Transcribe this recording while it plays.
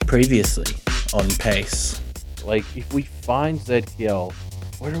Previously on Pace. Like, if we find ZKL,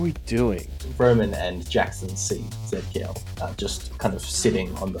 what are we doing? Roman and Jackson see ZKL just kind of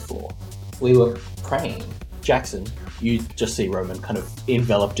sitting on the floor. We were praying. Jackson, you just see Roman kind of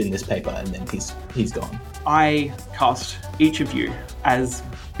enveloped in this paper, and then he's gone. I cast each of you as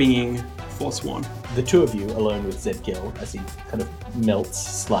being forsworn. The two of you, alone with ZKL, as he kind of melts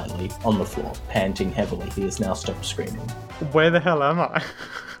slightly on the floor, panting heavily. He has now stopped screaming. Where the hell am I?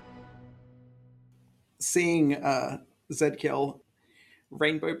 Seeing Zedkill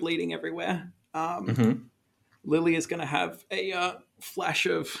rainbow bleeding everywhere, Lily is going to have a flash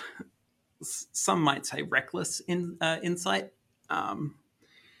of, some might say, reckless insight.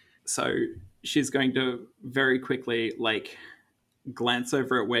 So she's going to very quickly glance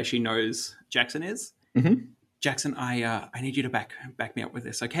over at where she knows Jackson is. Mm-hmm. Jackson, I need you to back me up with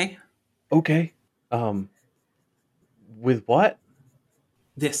this, okay? Okay. With what?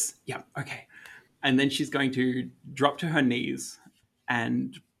 This. Yeah, okay. And then she's going to drop to her knees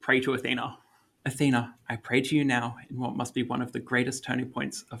and pray to Athena. Athena, I pray to you now in what must be one of the greatest turning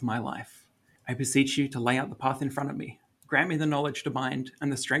points of my life. I beseech you to lay out the path in front of me. Grant me the knowledge to bind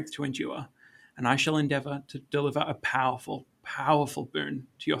and the strength to endure, and I shall endeavor to deliver a powerful, powerful boon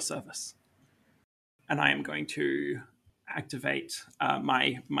to your service. And I am going to activate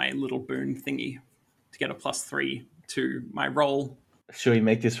my little boon thingy to get a +3 to my roll. Should we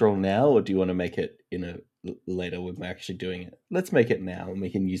make this roll now, or do you want to make it later when we're actually doing it? Let's make it now, and we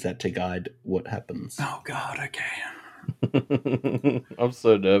can use that to guide what happens. Oh God, okay. I'm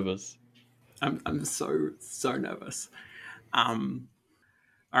so nervous. I'm so nervous. All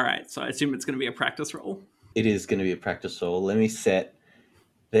right, so I assume it's going to be a practice roll. It is going to be a practice roll. Let me set.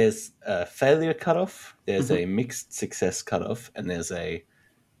 There's a failure cutoff. There's a mixed success cutoff, and there's a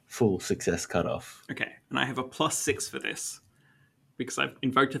full success cutoff. Okay, and I have a +6 for this because I've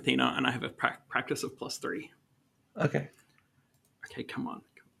invoked Athena, and I have a practice of +3. Okay. Okay, come on.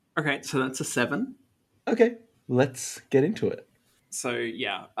 Okay, so that's a 7. Okay, let's get into it. So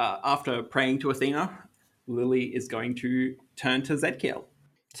yeah, after praying to Athena, Lily is going to turn to Zedkiel.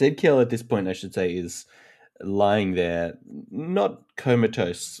 Zedkiel at this point, I should say, is lying there, not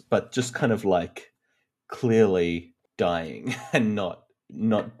comatose, but just kind of clearly dying and not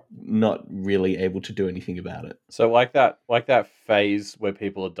really able to do anything about it. So like that phase where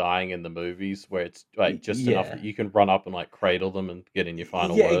people are dying in the movies, where it's just enough that you can run up and credle them and get in your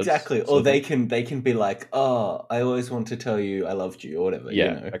final words. Yeah, exactly. Or they can be like, "Oh, I always want to tell you I loved you," or whatever.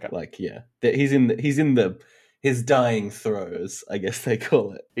 Yeah. Okay. He's in his dying throes, I guess they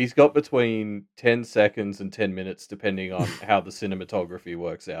call it. He's got between 10 seconds and 10 minutes, depending on how the cinematography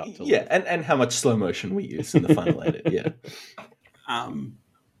works out. And how much slow motion we use in the final edit. Yeah.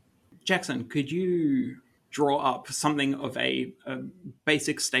 Jackson, could you draw up something of a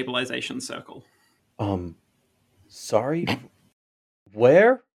basic stabilization circle? Sorry?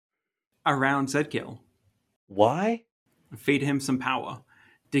 Where? Around Zedkill. Why? Feed him some power.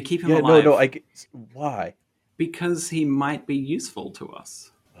 To keep him alive. No, why? Because he might be useful to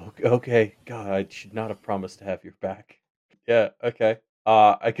us. Okay. God, I should not have promised to have your back. Yeah, okay.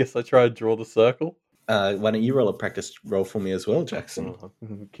 I guess I try to draw the circle. Why don't you roll a practice roll for me as well, Jackson?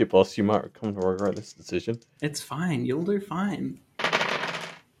 Kippos, you might come to regret this decision. It's fine. You'll do fine.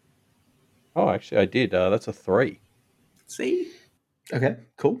 Oh, actually, I did. That's a 3. See? Okay,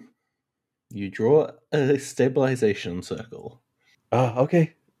 cool. You draw a stabilization circle.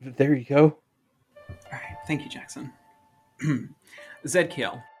 Okay. There you go. All right. Thank you, Jackson.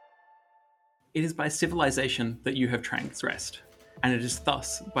 Zedkiel. It is by civilization that you have transgressed, and it is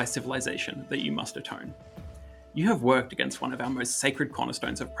thus by civilization that you must atone. You have worked against one of our most sacred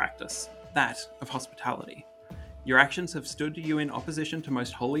cornerstones of practice, that of hospitality. Your actions have stood you in opposition to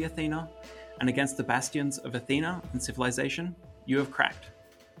most holy Athena, and against the bastions of Athena and civilization, you have cracked.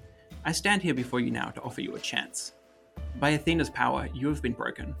 I stand here before you now to offer you a chance. By Athena's power, you have been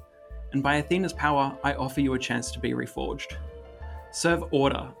broken, and by Athena's power, I offer you a chance to be reforged. Serve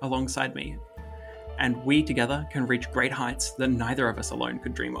order alongside me, and we together can reach great heights that neither of us alone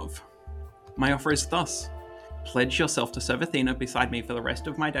could dream of. My offer is thus: pledge yourself to serve Athena beside me for the rest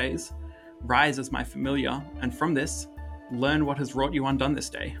of my days, rise as my familiar, and from this, learn what has wrought you undone this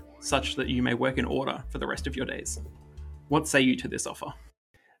day, such that you may work in order for the rest of your days. What say you to this offer?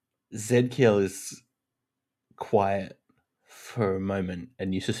 Zedkiel is quiet for a moment,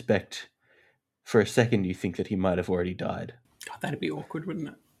 and you suspect, for a second, you think that he might have already died. God, that'd be awkward, wouldn't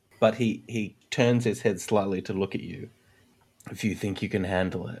it? But he turns his head slightly to look at you. If you think you can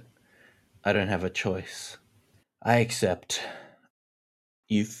handle it, I don't have a choice. I accept.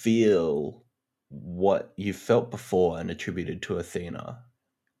 You feel what you felt before and attributed to Athena.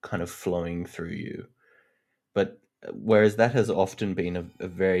 kind of flowing through you. But whereas that has often been a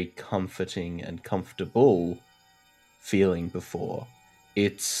very comforting and comfortable feeling before,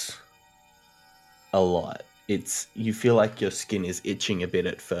 it's a lot. You feel like your skin is itching a bit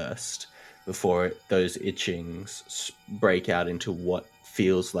at first before those itchings break out into what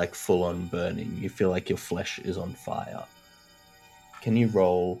feels like full-on burning. You feel like your flesh is on fire. Can you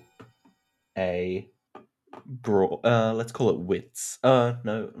roll a let's call it wits.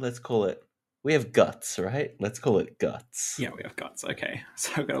 No, let's call it, we have guts, right? Let's call it guts. Yeah, we have guts. Okay,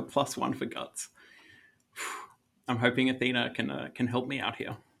 so I've got a +1 for guts. I'm hoping Athena can help me out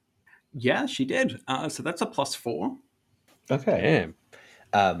here. Yeah, she did. So that's a +4. Okay.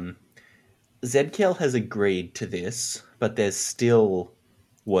 Damn. Zedkiel has agreed to this, but there's still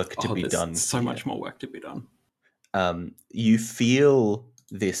work to be done. So much more work to be done. You feel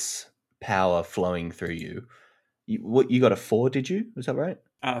this power flowing through you. You got a 4, did you? Was that right?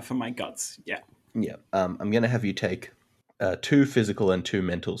 For my guts, yeah. Yeah. I'm going to have you take 2 physical and 2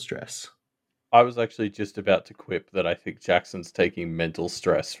 mental stress. I was actually just about to quip that I think Jackson's taking mental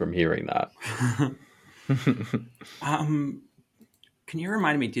stress from hearing that. Can you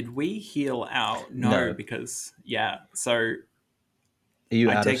remind me, did we heal out? No. Because, so... Are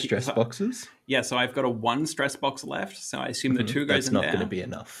you out of stress boxes? Yeah, so I've got a 1 stress box left, so I assume the 2 goes in there. That's not going to be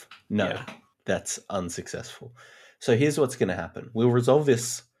enough. No, that's unsuccessful. So here's what's going to happen. We'll resolve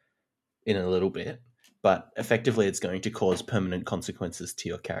this in a little bit, but effectively it's going to cause permanent consequences to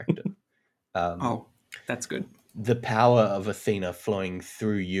your character. That's good. The power of Athena flowing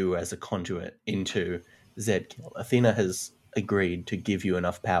through you as a conduit into Zedkiel. Athena has agreed to give you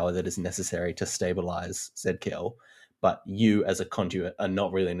enough power that is necessary to stabilize Zedkiel, but you as a conduit are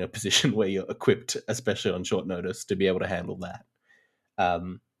not really in a position where you're equipped, especially on short notice, to be able to handle that.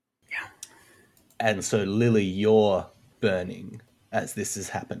 And so, Lily, you're burning as this is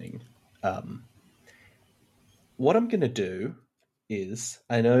happening. What I'm going to do is,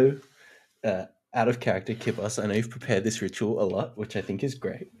 I know, out of character, Kippos, I know you've prepared this ritual a lot, which I think is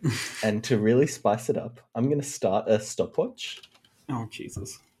great. And to really spice it up, I'm going to start a stopwatch. Oh,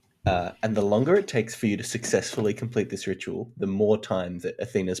 Jesus. And the longer it takes for you to successfully complete this ritual, the more time that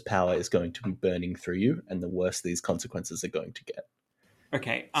Athena's power is going to be burning through you, and the worse these consequences are going to get.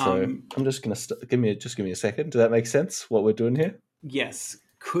 Okay. So I'm just going to give me a second. Does that make sense? What we're doing here? Yes.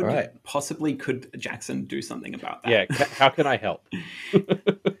 Could Jackson do something about that? Yeah. How can I help?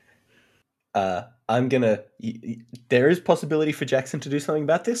 I'm gonna. There is possibility for Jackson to do something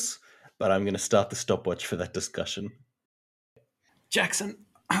about this, but I'm going to start the stopwatch for that discussion. Jackson,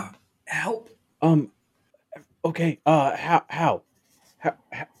 help. Okay. How?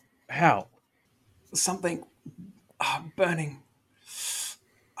 Something burning.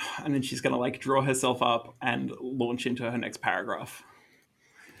 And then she's going to draw herself up and launch into her next paragraph.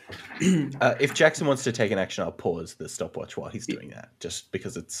 If Jackson wants to take an action, I'll pause the stopwatch while he's doing that, just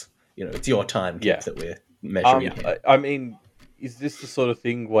because it's your time that we're measuring. I mean, is this the sort of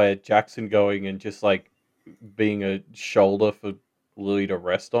thing where Jackson going and just being a shoulder for Lily to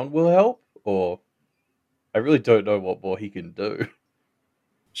rest on will help? Or I really don't know what more he can do.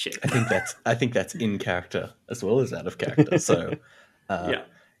 Shit. I think that's in character as well as out of character. So,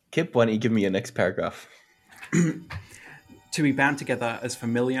 Kip, why don't you give me your next paragraph? To be bound together as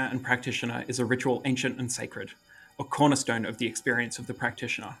familiar and practitioner is a ritual ancient and sacred, a cornerstone of the experience of the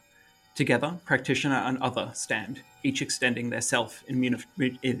practitioner. Together, practitioner and other stand, each extending their self in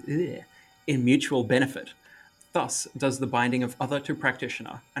mutual benefit. Thus does the binding of other to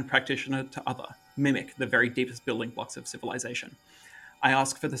practitioner and practitioner to other mimic the very deepest building blocks of civilization. I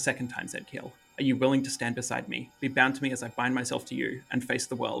ask for the second time, Zedkiel, are you willing to stand beside me, be bound to me as I bind myself to you, and face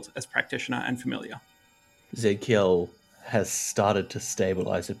the world as practitioner and familiar? Zedkiel has started to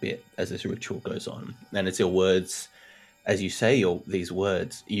stabilize a bit as this ritual goes on. And it's your words, as you say these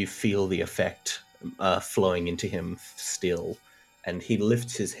words, you feel the effect flowing into him still. And he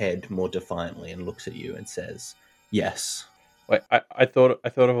lifts his head more defiantly and looks at you and says, yes. Wait, I thought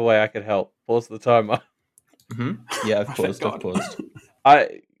of a way I could help. Pause the timer. Mm-hmm. Yeah, I've paused.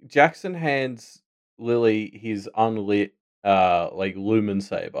 Jackson hands Lily his unlit lumen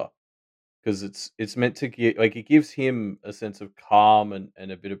saber. Because it's meant to give, it gives him a sense of calm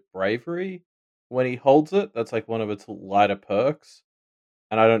and a bit of bravery when he holds it. That's one of its lighter perks.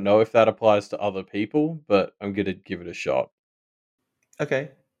 And I don't know if that applies to other people, but I'm going to give it a shot.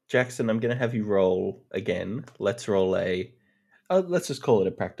 Okay. Jackson, I'm going to have you roll again. Let's roll let's just call it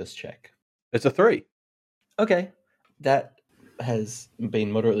a practice check. It's a 3. Okay. That has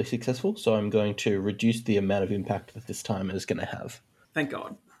been moderately successful, so I'm going to reduce the amount of impact that this time is going to have. Thank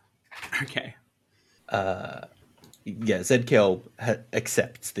God. Okay. Yeah, Zedkiel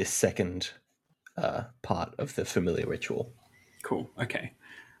accepts this second part of the familiar ritual. Cool. Okay.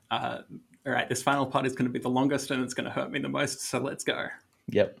 All right. This final part is going to be the longest and it's going to hurt me the most. So let's go.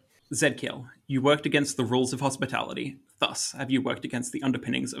 Yep. Zedkiel, you worked against the rules of hospitality. Thus, have you worked against the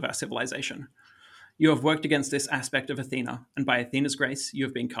underpinnings of our civilization. You have worked against this aspect of Athena, and by Athena's grace, you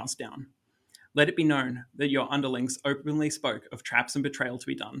have been cast down. Let it be known that your underlings openly spoke of traps and betrayal to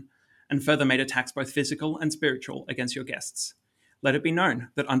be done, and further made attacks both physical and spiritual against your guests. Let it be known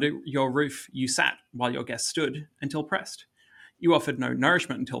that under your roof you sat while your guests stood until pressed. You offered no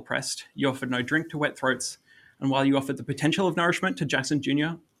nourishment until pressed, you offered no drink to wet throats, and while you offered the potential of nourishment to Jackson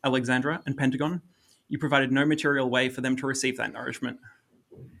Jr., Alexandra, and Pentagon, you provided no material way for them to receive that nourishment.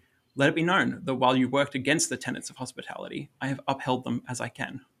 Let it be known that while you worked against the tenets of hospitality, I have upheld them as I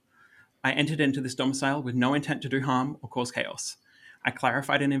can. I entered into this domicile with no intent to do harm or cause chaos. I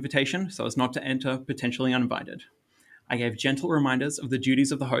clarified an invitation so as not to enter potentially uninvited. I gave gentle reminders of the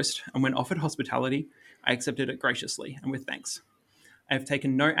duties of the host, and when offered hospitality, I accepted it graciously and with thanks. I have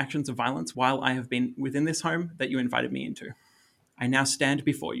taken no actions of violence while I have been within this home that you invited me into. I now stand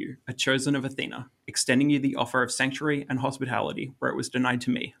before you, a chosen of Athena, extending you the offer of sanctuary and hospitality where it was denied to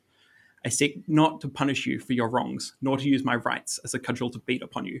me. I seek not to punish you for your wrongs, nor to use my rights as a cudgel to beat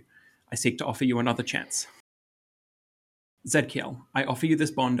upon you. I seek to offer you another chance. Zedkiel, I offer you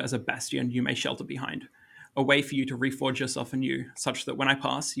this bond as a bastion you may shelter behind, a way for you to reforge yourself anew, such that when I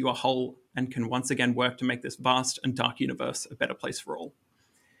pass, you are whole and can once again work to make this vast and dark universe a better place for all.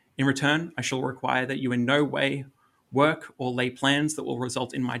 In return, I shall require that you in no way work or lay plans that will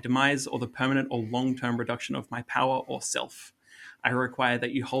result in my demise or the permanent or long-term reduction of my power or self. I require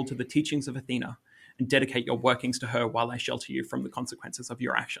that you hold to the teachings of Athena and dedicate your workings to her while I shelter you from the consequences of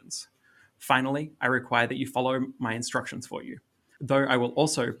your actions. Finally, I require that you follow my instructions for you, though I will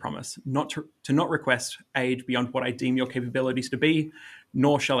also promise not to not request aid beyond what I deem your capabilities to be,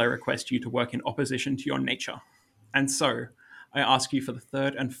 nor shall I request you to work in opposition to your nature. And so, I ask you for the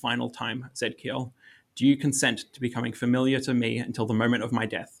third and final time, Zedkiel, do you consent to becoming familiar to me until the moment of my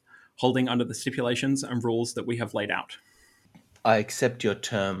death, holding under the stipulations and rules that we have laid out? I accept your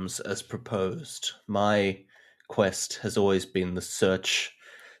terms as proposed. My quest has always been the search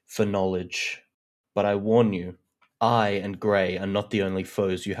for knowledge, but I warn you, I and Grey are not the only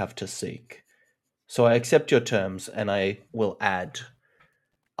foes you have to seek. So I accept your terms, and I will add,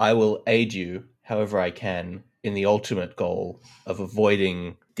 I will aid you however I can in the ultimate goal of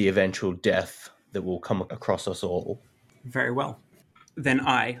avoiding the eventual death that will come across us all. Very well. Then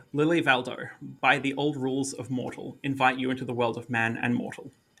I, Lily Valdo, by the old rules of mortal, invite you into the world of man and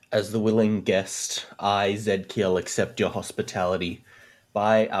mortal. As the willing guest, I, Zedkiel, accept your hospitality.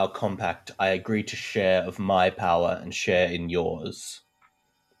 By our compact, I agree to share of my power and share in yours.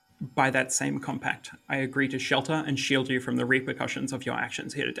 By that same compact, I agree to shelter and shield you from the repercussions of your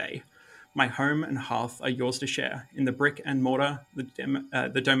actions here today. My home and hearth are yours to share, in the brick and mortar,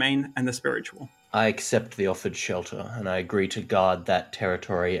 the domain, and the spiritual. I accept the offered shelter, and I agree to guard that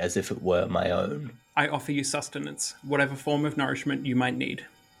territory as if it were my own. I offer you sustenance, whatever form of nourishment you might need.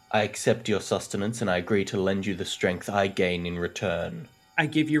 I accept your sustenance, and I agree to lend you the strength I gain in return. I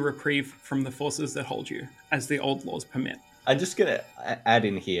give you reprieve from the forces that hold you, as the old laws permit. I'm just going to add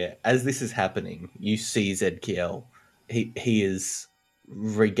in here, as this is happening, you see Zedkiel. He is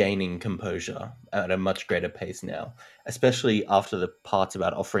regaining composure at a much greater pace now, especially after the parts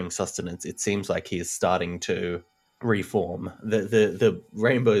about offering sustenance. It seems like he is starting to reform. The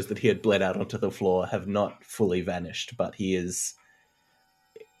rainbows that he had bled out onto the floor have not fully vanished, but he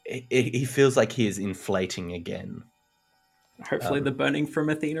feels like he is inflating again. Hopefully the burning from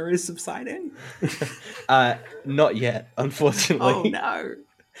Athena is subsiding. Not yet, unfortunately. Oh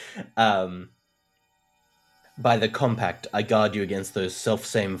no. By the compact, I guard you against those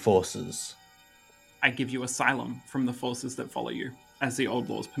self-same forces. I give you asylum from the forces that follow you, as the old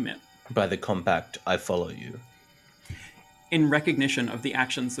laws permit. By the compact, I follow you. In recognition of the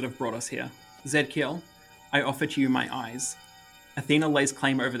actions that have brought us here, Zedkiel, I offer to you my eyes. Athena lays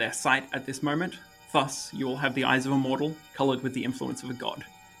claim over their sight at this moment. Thus, you will have the eyes of a mortal, coloured with the influence of a god.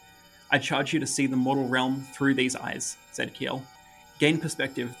 I charge you to see the mortal realm through these eyes, Zedkiel. Gain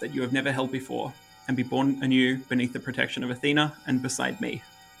perspective that you have never held before, and be born anew beneath the protection of Athena and beside me.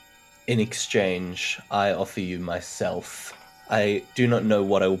 In exchange, I offer you myself. I do not know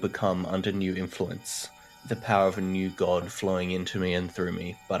what I will become under new influence, the power of a new god flowing into me and through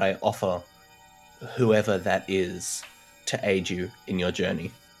me, but I offer whoever that is to aid you in your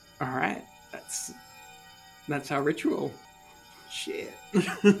journey. All right, that's our ritual. Shit.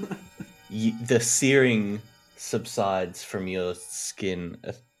 The searing subsides from your skin,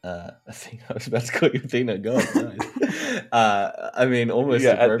 I think I was about to call you Athena. God, right. I mean, almost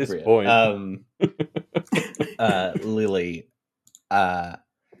Yeah, at this appropriate. point. Lily.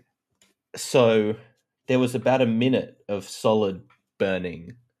 So there was about a minute of solid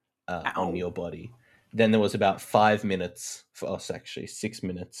burning on Ow. your body. Then there was about 5 minutes, for us actually 6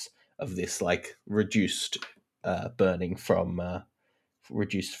 minutes of this like reduced burning from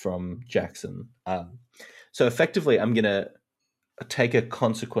Jackson. So effectively, I'm gonna take a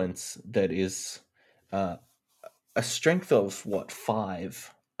consequence that is a strength of what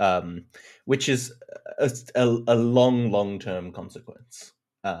 5, which is a long term consequence.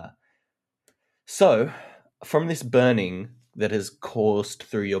 So from this burning that has coursed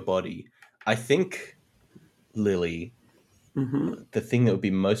through your body, I think, Lily, Mm-hmm. the thing that would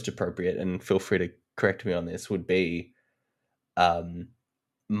be most appropriate, and feel free to correct me on this, would be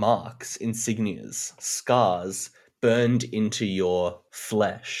marks, insignias, scars burned into your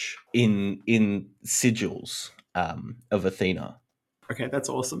flesh in sigils of Athena. Okay, that's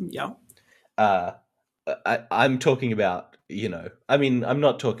awesome. Yeah. I'm talking about, I mean, I'm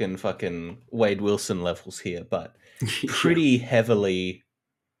not talking fucking Wade Wilson levels here, but pretty heavily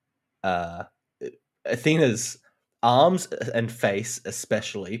Athena's arms and face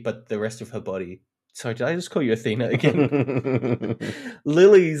especially, but the rest of her body. Sorry, did I just call you Athena again?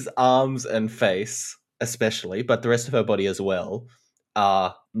 Lily's arms and face especially, but the rest of her body as well,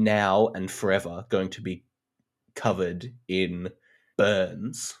 are now and forever going to be covered in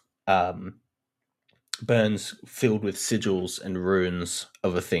burns. Burns filled with sigils and runes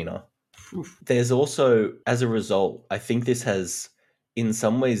of Athena. There's also, as a result, I think this has in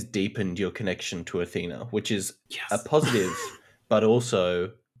some ways deepened your connection to Athena, which is a positive, but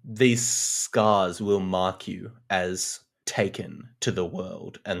also these scars will mark you as taken to the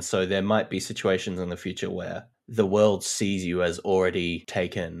world. And so there might be situations in the future where the world sees you as already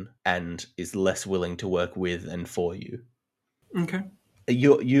taken and is less willing to work with and for you. Okay.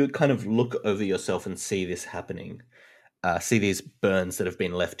 You kind of look over yourself and see this happening, see these burns that have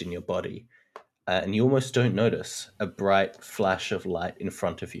been left in your body. And you almost don't notice a bright flash of light in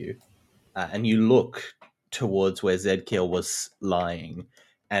front of you. And you look towards where Zedkiel was lying,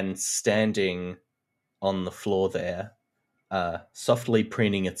 and standing on the floor there, softly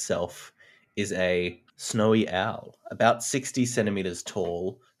preening itself, is a snowy owl, about 60 centimeters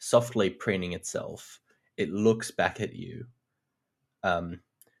tall, softly preening itself. It looks back at you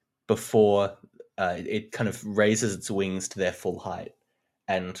before it kind of raises its wings to their full height.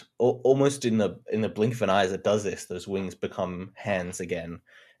 And almost in the blink of an eye as it does this, those wings become hands again,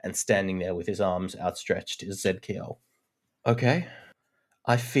 and standing there with his arms outstretched is Zedkiel. Okay,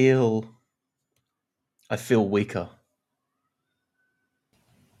 I feel weaker.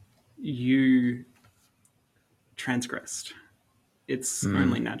 You transgressed. It's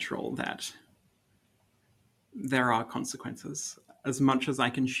only natural that there are consequences. As much as I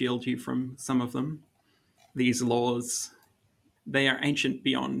can shield you from some of them, these laws, they are ancient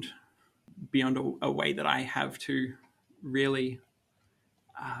beyond a way that I have to really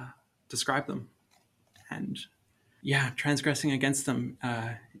describe them. And yeah, transgressing against them,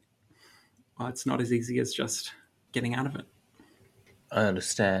 well, it's not as easy as just getting out of it. I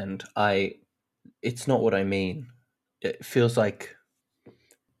understand. It's not what I mean. It feels like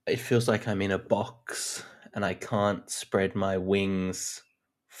I'm in a box and I can't spread my wings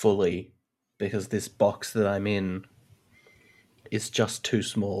fully because this box that I'm in is just too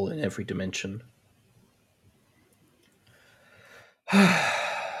small in every dimension. Okay.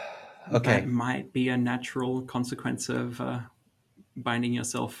 That might be a natural consequence of binding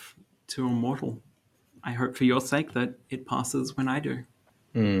yourself to a mortal. I hope for your sake that it passes when I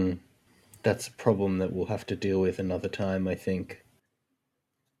do. That's a problem that we'll have to deal with another time, I think.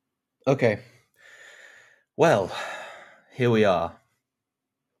 Okay. Well, here we are.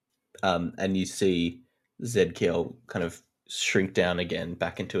 And you see Zedkiel kind of shrink down again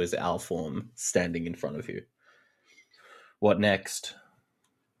back into his owl form, standing in front of you. What next?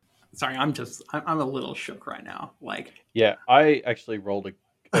 Sorry, I'm a little shook right now. Like, Yeah, I actually rolled a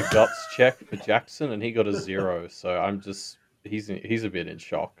guts check for Jackson, and he got a 0. So I'm just he's a bit in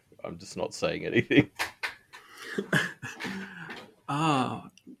shock. I'm just not saying anything. oh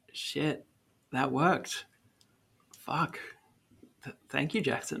shit, that worked. Fuck. Thank you,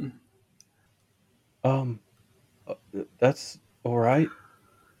 Jackson. That's all right.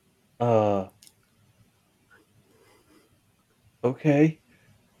 Okay.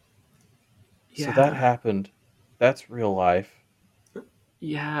 Yeah. So that happened. That's real life.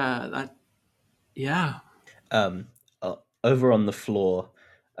 Yeah. Yeah. Over on the floor,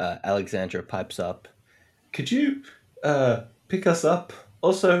 Alexandra pipes up. Could you pick us up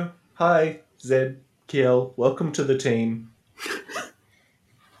Also, hi, Zed, Kiel. Welcome to the team.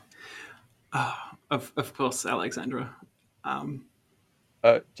 Of course, Alexandra.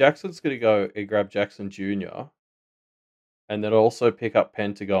 Jackson's gonna go and grab Jackson Jr. and then also pick up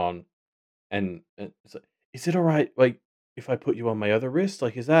Pentagon and it's like, is it all right? Like, if I put you on my other wrist,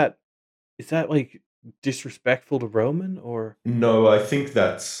 like, is that like disrespectful to Roman or? No, I think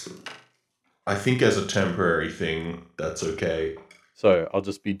as a temporary thing, that's okay. So I'll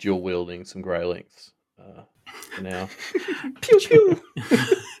just be dual wielding some Grey Links for now. Pew pew.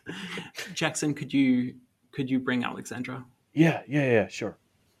 Jackson, could you bring Alexandra? Yeah, sure.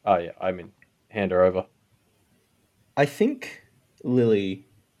 Oh yeah, I mean, hand her over. I think, Lily,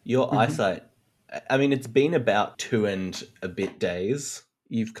 your eyesight, I mean, it's been about 2 and a bit days.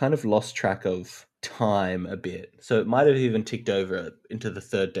 You've kind of lost track of time a bit. So it might have even ticked over into the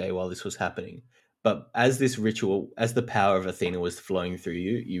 3rd day while this was happening. But as this ritual, as the power of Athena was flowing through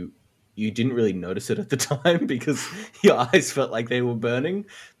you didn't really notice it at the time because your eyes felt like they were burning.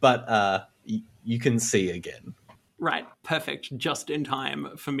 But you can see again. Right, perfect. Just in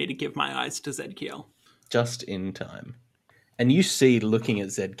time for me to give my eyes to Zedkiel. Just in time. And you see, looking at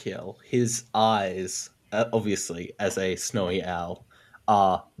Zedkiel, his eyes, obviously, as a snowy owl,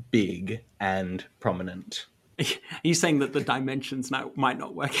 are big and prominent. Are you saying that the dimensions might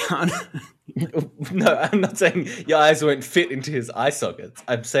not work out? No, I'm not saying your eyes won't fit into his eye sockets.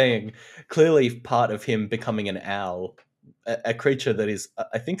 I'm saying clearly part of him becoming an owl, a creature that is,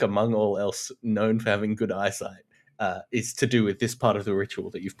 I think, among all else, known for having good eyesight, is to do with this part of the ritual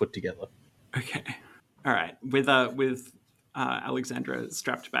that you've put together. Okay. All right. With Alexandra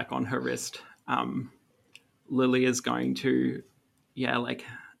strapped back on her wrist, Lily is going to,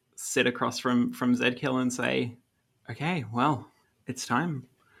 sit across from Zedkiel and say, "Okay, well, it's time."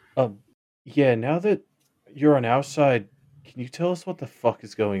 Yeah. Now that you're on our side, can you tell us what the fuck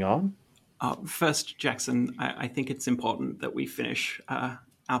is going on? First, Jackson, I think it's important that we finish our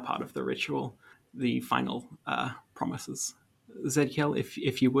part of the ritual, the final promises. Zedkiel,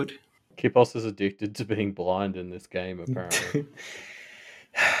 if you would. Kippos is addicted to being blind in this game, apparently.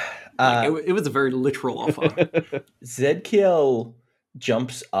 It was a very literal offer. Zedkiel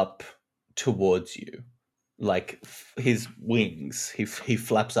jumps up towards you, like his wings. He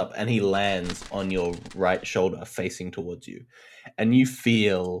flaps up and he lands on your right shoulder, facing towards you, and you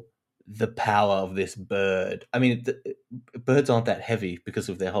feel the power of this bird. I mean, birds aren't that heavy because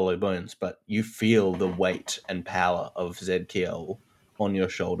of their hollow bones, but you feel the weight and power of Zedkiel on your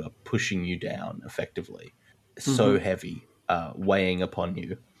shoulder, pushing you down effectively. So heavy, weighing upon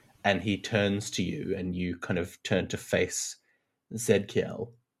you. And he turns to you, and you kind of turn to face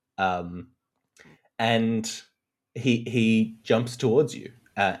Zedkiel. And he jumps towards you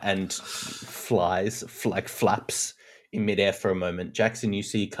and flies, flaps in midair for a moment. Jackson, you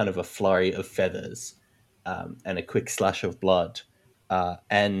see kind of a flurry of feathers and a quick slash of blood.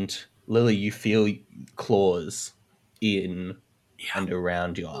 And Lily, you feel claws in and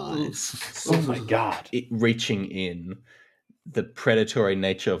around your eyes. Oh my god. It reaching in, the predatory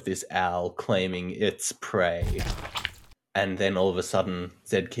nature of this owl claiming its prey. And then all of a sudden,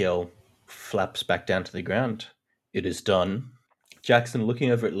 Zedkiel flaps back down to the ground. It is done. Jackson,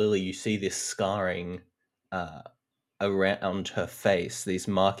 looking over at Lily, you see this scarring around her face. These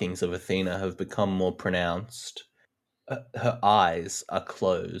markings of Athena have become more pronounced. Her eyes are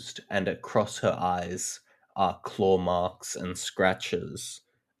closed, and across her eyes are claw marks and scratches,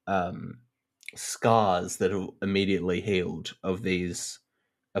 scars that have immediately healed of these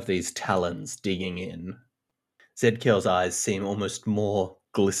talons digging in. Zedkiel's eyes seem almost more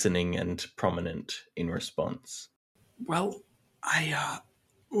glistening and prominent in response. Well, I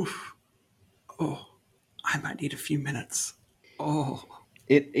might need a few minutes. Oh.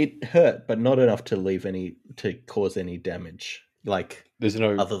 It hurt, but not enough to cause any damage. Like, there's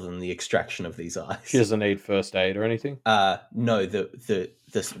no other than the extraction of these eyes. She doesn't need first aid or anything. No.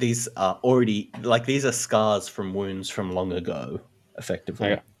 These are already, like, these are scars from wounds from long ago,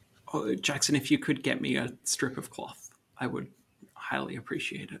 effectively. Okay. Oh, Jackson, if you could get me a strip of cloth, I would highly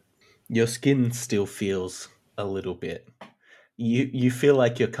appreciate it. Your skin still feels a little bit. You feel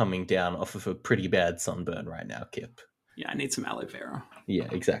like you're coming down off of a pretty bad sunburn right now, Kip. Yeah, I need some aloe vera. Yeah,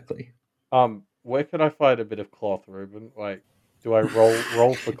 exactly. Where could I find a bit of cloth, Reuben? Like, do I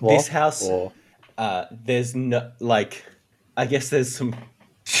roll for cloth? This house, or... there's no, like, I guess there's some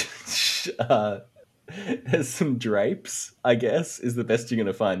there's some drapes, I guess, is the best you're going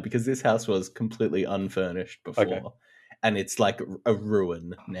to find, because this house was completely unfurnished before. Okay. And it's like a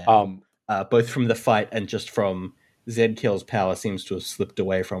ruin now. Both from the fight and just from Zedkiel's power seems to have slipped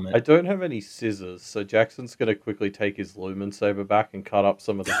away from I it. don't have any scissors, so Jackson's going to quickly take his lumen saber back and cut up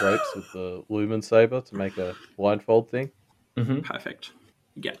some of the drapes with the lumen saber to make a blindfold thing. Perfect.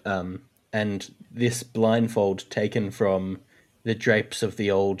 Yeah. And this blindfold taken from the drapes of the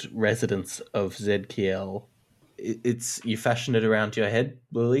old residence of Zedkiel, you fashion it around your head,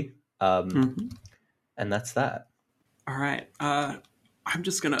 Lily, and that's that. All right. I'm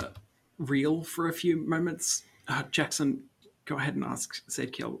just going to reel for a few moments. Jackson, go ahead and ask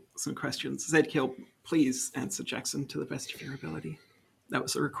Zedkiel some questions. Zedkiel, please answer Jackson to the best of your ability. That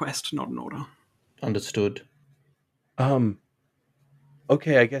was a request, not an order. Understood.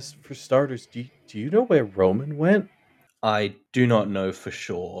 Okay, I guess for starters, do you know where Roman went? I do not know for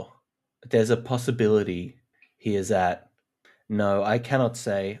sure. There's a possibility he is at... No, I cannot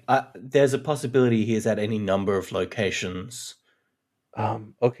say. There's a possibility he is at any number of locations.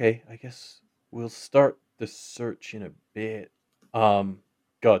 Okay, I guess we'll start the search in a bit.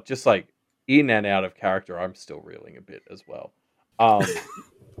 God, just like in and out of character, I'm still reeling a bit as well.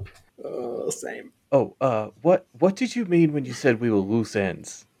 Same. What did you mean when you said we were loose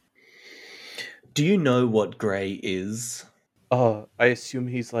ends? Do you know what Grey is? I assume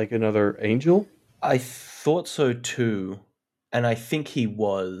he's like another angel? I thought so too, and I think he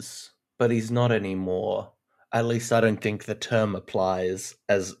was, but he's not anymore. At least I don't think the term applies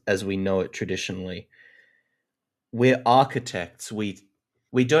as we know it traditionally. We're architects. We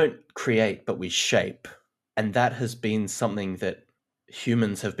don't create, but we shape. And that has been something that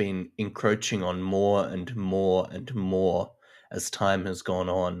humans have been encroaching on more and more and more as time has gone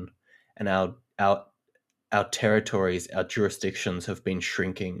on. And our territories, our jurisdictions have been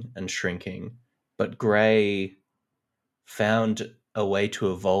shrinking and shrinking. But Grey found a way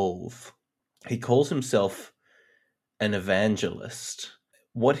to evolve. He calls himself an evangelist.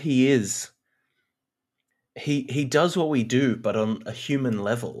 What he is, he does what we do, but on a human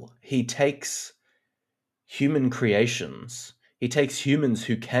level. He takes human creations, he takes humans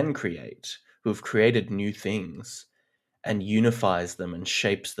who can create, who have created new things, and unifies them and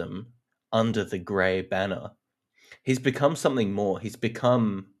shapes them under the Grey banner. He's become something more. He's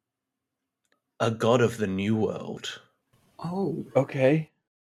become a god of the new world. Oh. Okay.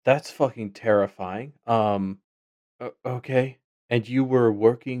 That's fucking terrifying. Okay. And you were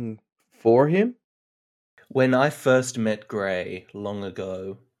working for him? When I first met Grey long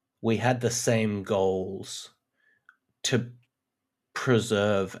ago, we had the same goals: to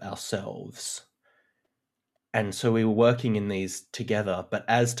preserve ourselves. And so we were working in these together, but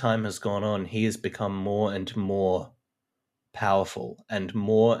as time has gone on, he has become more and more powerful and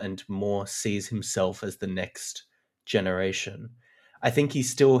more sees himself as the next generation. I think he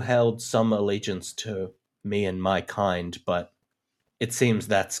still held some allegiance to me and my kind, but it seems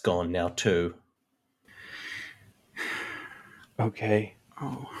that's gone now too. Okay.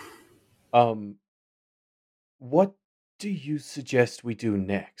 Oh. What do you suggest we do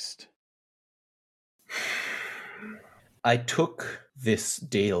next? I took this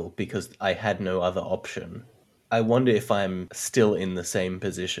deal because I had no other option. I wonder if I'm still in the same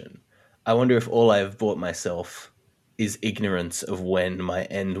position. I wonder if all I have brought myself is ignorance of when my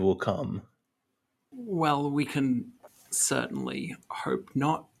end will come. Well, we can certainly hope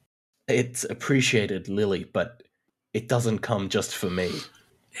not. It's appreciated, Lily, but it doesn't come just for me.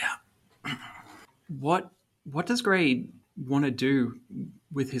 Yeah. What does Grey want to do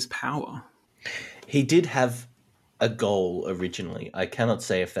with his power? He did have a goal originally. I cannot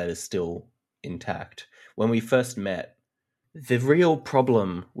say if that is still intact. When we first met, the real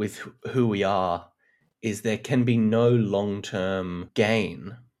problem with who we are is there can be no long-term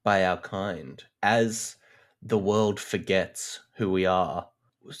gain by our kind. As the world forgets who we are,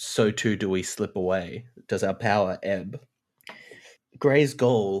 so too do we slip away. Does our power ebb? Grey's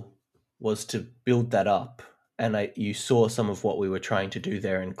goal was to build that up, and you saw some of what we were trying to do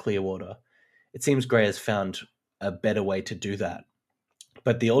there in Clearwater. It seems Grey has found a better way to do that.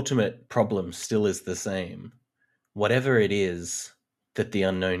 But the ultimate problem still is the same. Whatever it is that the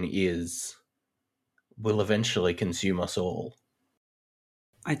unknown is, will eventually consume us all.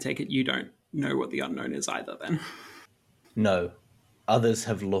 I take it you don't know what the unknown is either, then. No. Others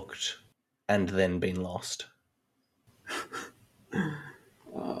have looked and then been lost.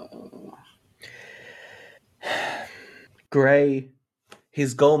 Grey,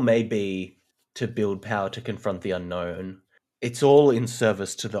 his goal may be to build power to confront the unknown. It's all in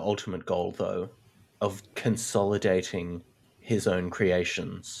service to the ultimate goal, though, of consolidating his own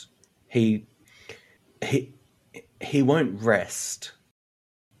creations. He won't rest.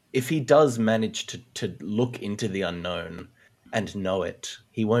 If he does manage to look into the unknown and know it,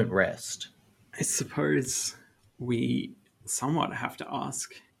 he won't rest. I suppose we somewhat have to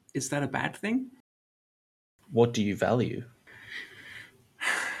ask, is that a bad thing? What do you value?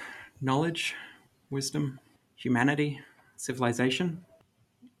 Knowledge, wisdom, humanity, civilization,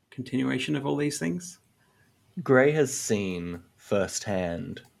 continuation of all these things? Gray has seen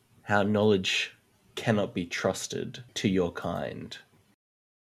firsthand how knowledge cannot be trusted to your kind.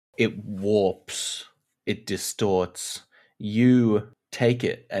 It warps, it distorts. You take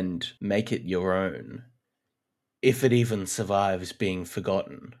it and make it your own, if it even survives being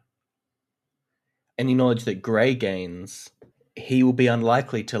forgotten. Any knowledge that Gray gains, he will be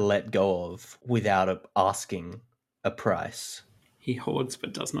unlikely to let go of without asking a price. He hoards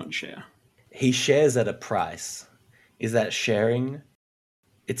but does not share. He shares at a price. Is that sharing?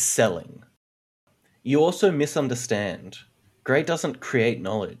 It's selling. You also misunderstand. Gray doesn't create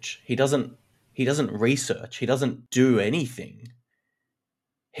knowledge. He doesn't research. He doesn't do anything.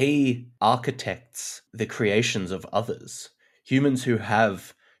 He architects the creations of others, humans who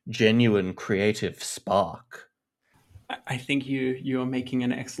have genuine creative spark. I think you're making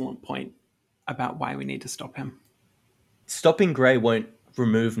an excellent point about why we need to stop him. Stopping Gray won't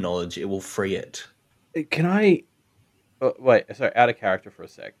remove knowledge, it will free it. Can I... wait, sorry, out of character for a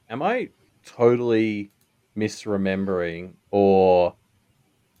sec. Am I totally misremembering, or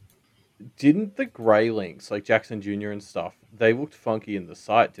didn't the Greylinks, like Jackson Jr. and stuff, they looked funky in the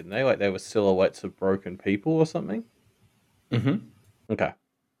sight, didn't they? Like they were silhouettes of broken people or something? Mm-hmm. Okay.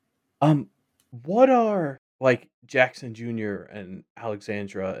 What are, like, Jackson Jr. and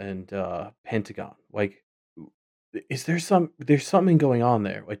Alexandra and Pentagon? Like, is there's something going on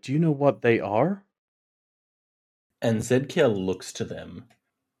there? Like, do you know what they are? And Zedkiel looks to them,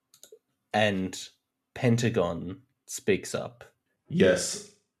 and Pentagon speaks up.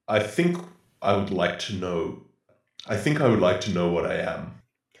 Yes, I think I would like to know. I think I would like to know what I am.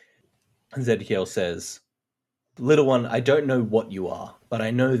 And Zedkiel says, Little one, I don't know what you are, but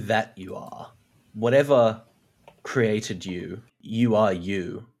I know that you are. Whatever created you, you are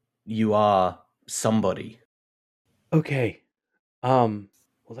you. You are somebody. Okay. Well,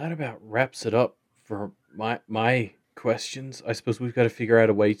 that about wraps it up for my questions. I suppose we've got to figure out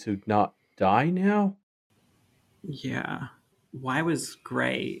a way to not die now. Yeah. Why was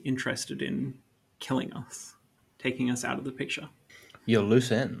Gray interested in killing us, taking us out of the picture? Your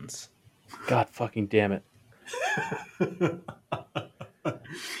loose ends. God fucking damn it.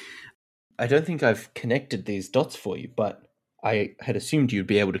 I don't think I've connected these dots for you, but I had assumed you'd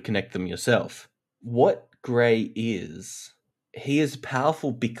be able to connect them yourself. What Gray is, he is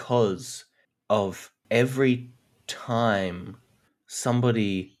powerful because of every time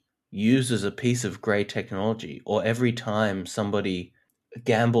somebody uses a piece of Gray technology, or every time somebody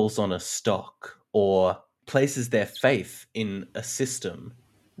gambles on a stock or places their faith in a system,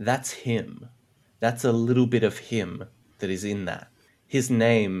 that's him. That's a little bit of him that is in that. His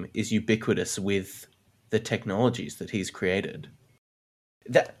name is ubiquitous with the technologies that he's created.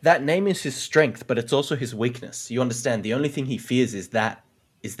 That name is his strength, but it's also his weakness. You understand, the only thing he fears is that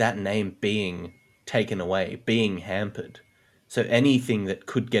name being taken away, being hampered. So anything that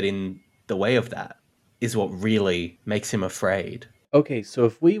could get in the way of that is what really makes him afraid. Okay, so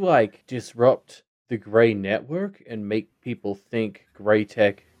if we, like, disrupt the Gray network and make people think Gray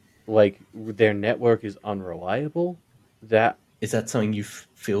tech, like, their network is unreliable, that... Is that something you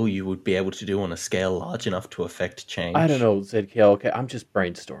feel you would be able to do on a scale large enough to affect change? I don't know, Zedkiel. Okay, I'm just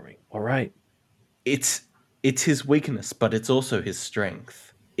brainstorming. All right. It's his weakness, but it's also his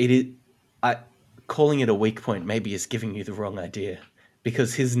strength. Calling it a weak point maybe is giving you the wrong idea,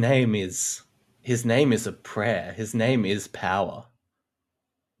 because his name is a prayer. His name is power.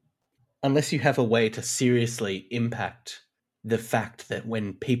 Unless you have a way to seriously impact the fact that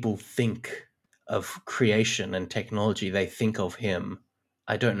when people think of creation and technology, they think of him,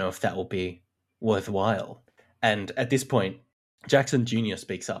 I don't know if that will be worthwhile. And at this point, Jackson Jr.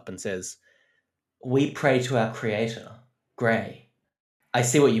 speaks up and says, We pray to our creator, Gray. I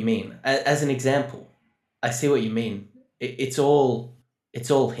see what you mean. As an example, I see what you mean. It's all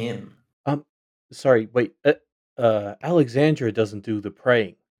him. Sorry, wait. Alexandra doesn't do the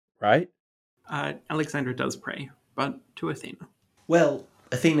praying, right? Alexandra does pray, but to Athena. Well,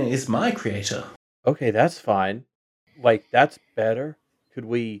 Athena is my creator. Okay, that's fine. Like, that's better. Could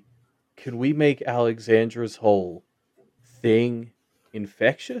we make Alexandra's whole thing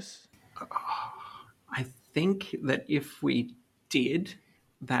infectious? I think that if we did,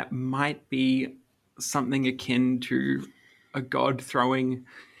 that might be something akin to a god throwing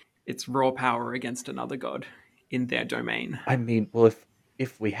its raw power against another god in their domain. I mean, well,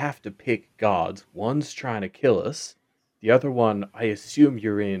 if we have to pick gods, one's trying to kill us, the other one I assume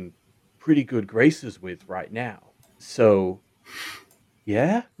you're in pretty good graces with right now. So,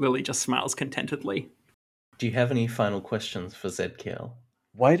 yeah? Lily just smiles contentedly. Do you have any final questions for Zedkiel?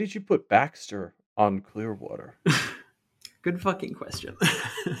 Why did you put Baxter on Clearwater? Good fucking question.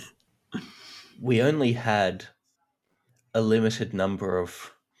 We only had a limited number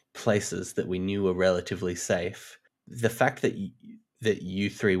of places that we knew were relatively safe. The fact that you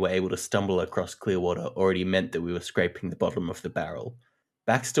three were able to stumble across Clearwater already meant that we were scraping the bottom of the barrel.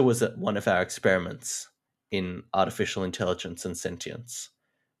 Baxter was at one of our experiments in artificial intelligence and sentience.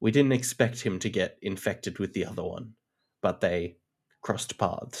 We didn't expect him to get infected with the other one, but they crossed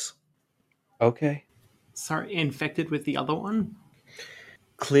paths. Okay. Sorry, infected with the other one?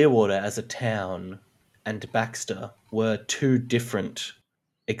 Clearwater as a town and Baxter were two different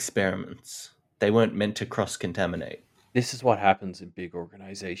experiments. They weren't meant to cross-contaminate. This is what happens in big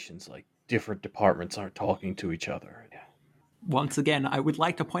organizations. Like, different departments aren't talking to each other. Yeah. Once again, I would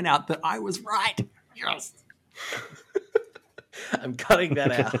like to point out that I was right. Yes. I'm cutting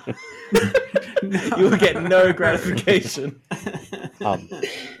that out. You will get no gratification.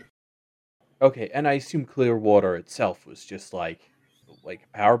 Okay, and I assume Clearwater itself was just like a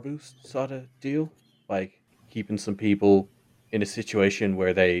power boost sort of deal? Like, keeping some people in a situation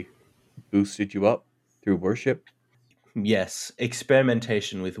where they boosted you up through worship? Yes,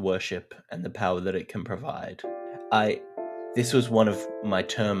 experimentation with worship and the power that it can provide. This was one of my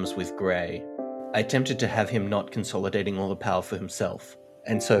terms with Gray. I attempted to have him not consolidating all the power for himself,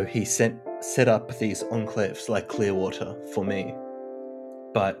 and so he set up these enclaves like Clearwater for me.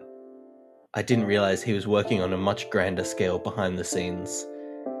 But I didn't realize he was working on a much grander scale behind the scenes,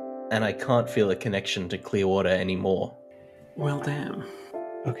 and I can't feel a connection to Clearwater anymore. Well, damn.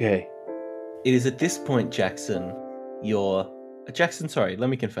 Okay. It is at this point, Jackson, sorry, let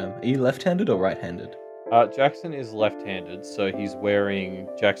me confirm. Are you left-handed or right-handed? Jackson is left-handed, so he's wearing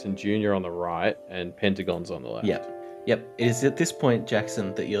Jackson Jr. on the right and Pentagon's on the left. Yep. It is at this point,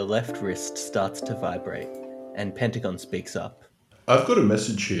 Jackson, that your left wrist starts to vibrate, and Pentagon speaks up. I've got a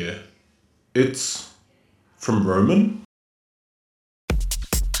message here. It's from Reuben.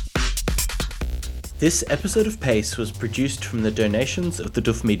 This episode of Pace was produced from the donations of the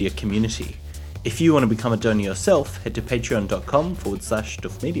Duff Media community. If you want to become a donor yourself, head to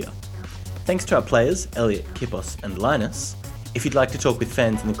patreon.com/duffmedia. Thanks to our players, Elliot, Kippos, and Linus. If you'd like to talk with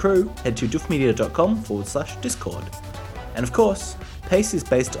fans and the crew, head to duffmedia.com/discord. And of course, Pace is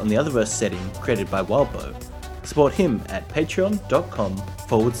based on the Otherverse setting created by Wildbow. Support him at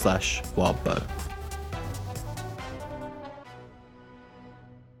patreon.com/Wildbow.